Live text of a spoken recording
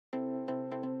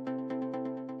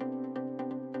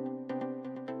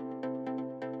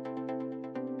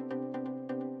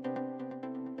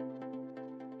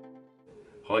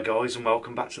Hi guys, and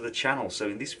welcome back to the channel. So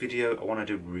in this video I want to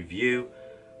do a review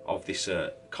of this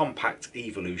compact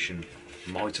evolution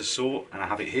mitre saw, and I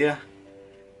have it here.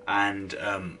 And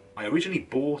I originally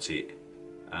bought it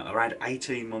around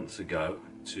 18 months ago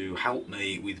to help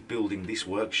me with building this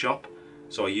workshop.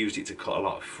 So I used it to cut a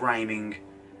lot of framing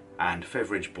and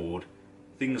feather edge board,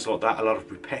 things like that, a lot of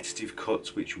repetitive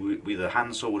cuts which with a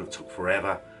handsaw would have took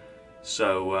forever.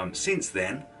 So since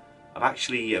then I've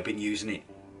actually been using it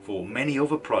for many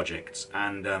other projects,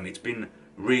 and it's been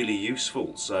really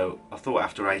useful. So I thought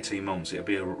after 18 months it'd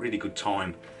be a really good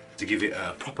time to give it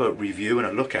a proper review and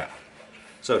a look at.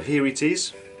 So here it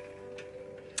is.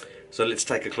 So let's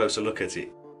take a closer look at it.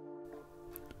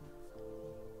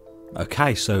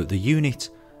 Okay, so the unit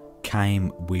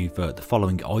came with the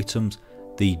following items.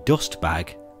 The dust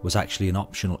bag was actually an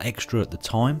optional extra at the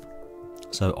time,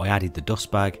 so I added the dust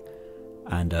bag,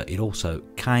 and it also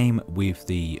came with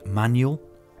the manual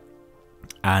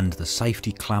and the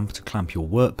safety clamp to clamp your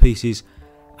workpieces,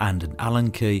 and an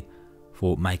Allen key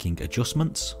for making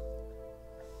adjustments.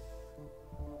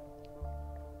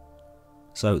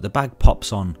 So the bag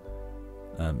pops on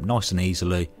nice and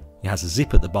easily. It has a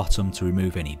zip at the bottom to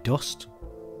remove any dust,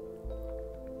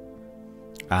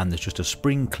 and there's just a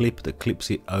spring clip that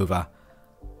clips it over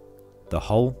the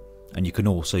hole, and you can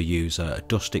also use a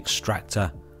dust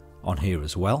extractor on here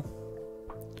as well.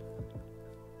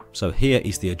 So here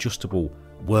is the adjustable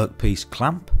workpiece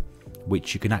clamp,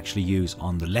 which you can actually use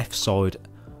on the left side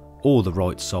or the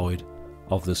right side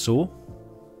of the saw,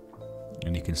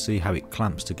 and you can see how it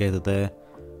clamps together there.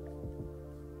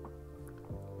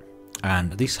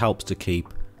 And this helps to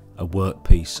keep a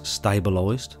workpiece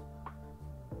stabilised.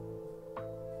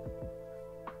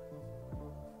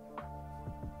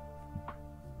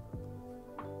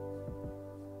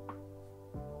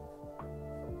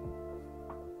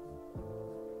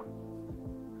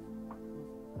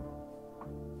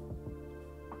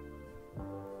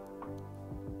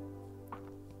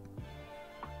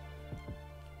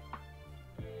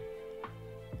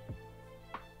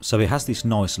 So it has this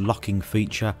nice locking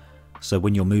feature, so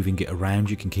when you're moving it around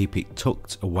you can keep it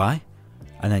tucked away,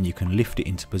 and then you can lift it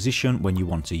into position when you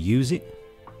want to use it.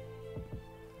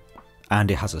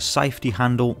 And it has a safety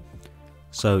handle,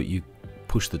 so you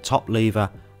push the top lever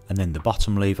and then the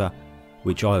bottom lever,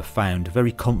 which I have found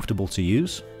very comfortable to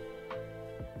use.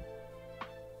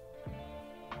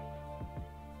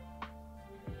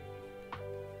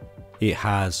 It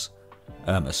has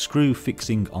a screw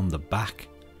fixing on the back,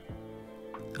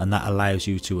 and that allows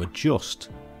you to adjust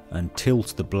and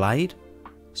tilt the blade.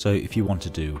 So if you want to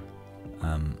do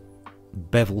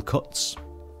bevel cuts,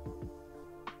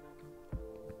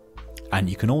 and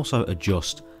you can also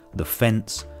adjust the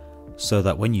fence so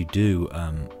that when you do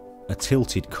a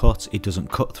tilted cut, it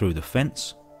doesn't cut through the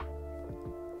fence.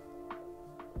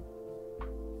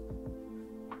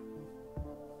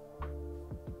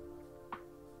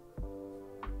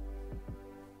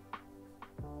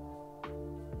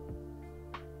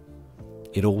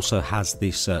 It also has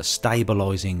this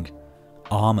stabilising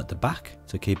arm at the back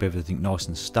to keep everything nice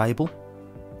and stable.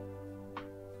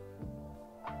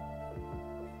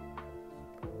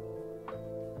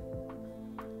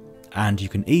 And you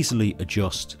can easily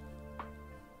adjust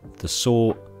the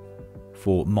saw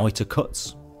for mitre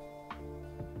cuts,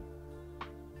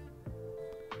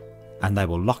 and they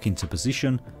will lock into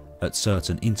position at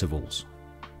certain intervals,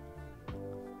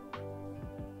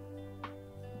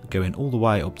 going all the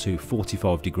way up to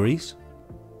 45 degrees.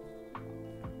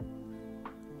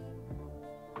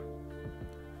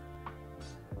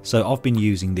 So I've been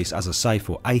using this, as I say,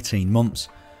 for 18 months,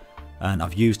 and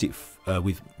I've used it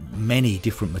with many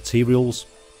different materials,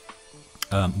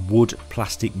 wood,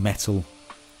 plastic, metal,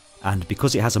 and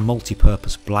because it has a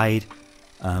multi-purpose blade,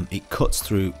 it cuts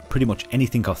through pretty much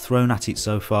anything I've thrown at it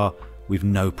so far with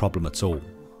no problem at all.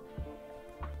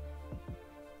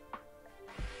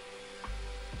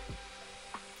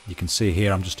 You can see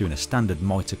here I'm just doing a standard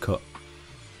mitre cut.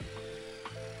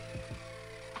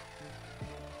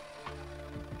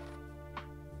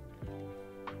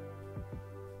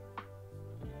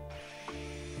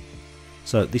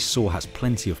 So this saw has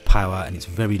plenty of power, and it's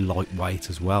very lightweight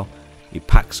as well. It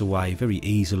packs away very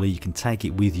easily. You can take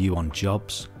it with you on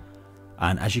jobs,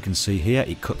 and as you can see here,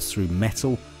 it cuts through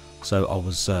metal. So I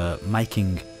was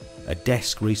making a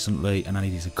desk recently, and I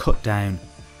needed to cut down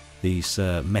these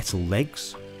metal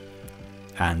legs,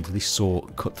 and this saw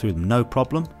cut through them no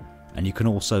problem. And you can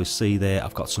also see there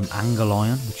I've got some angle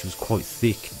iron, which was quite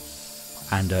thick,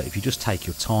 and if you just take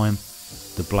your time,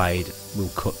 the blade will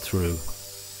cut through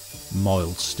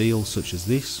mild steel such as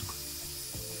this.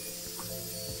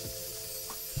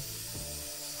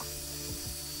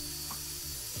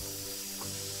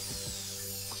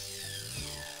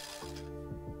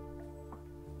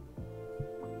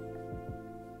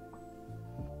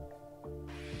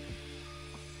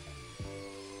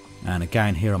 And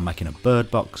again here I'm making a bird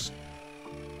box.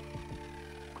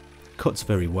 Cuts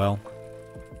very well,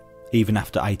 even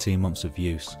after 18 months of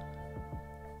use.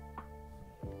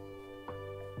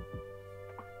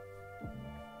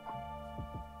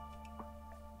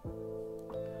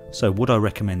 So would I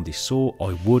recommend this saw?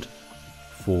 I would,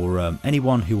 for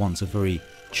anyone who wants a very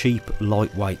cheap,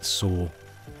 lightweight saw,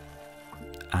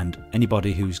 and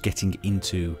anybody who's getting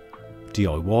into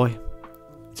DIY.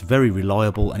 It's very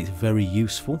reliable and it's very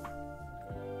useful.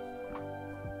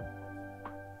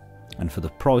 And for the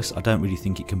price, I don't really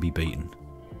think it can be beaten,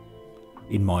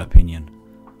 in my opinion.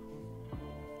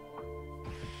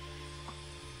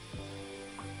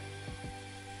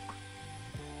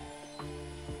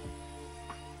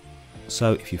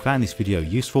 So if you found this video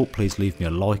useful, please leave me a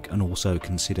like and also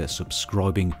consider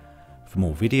subscribing for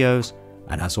more videos.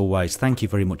 And as always, thank you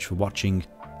very much for watching,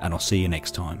 and I'll see you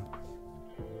next time.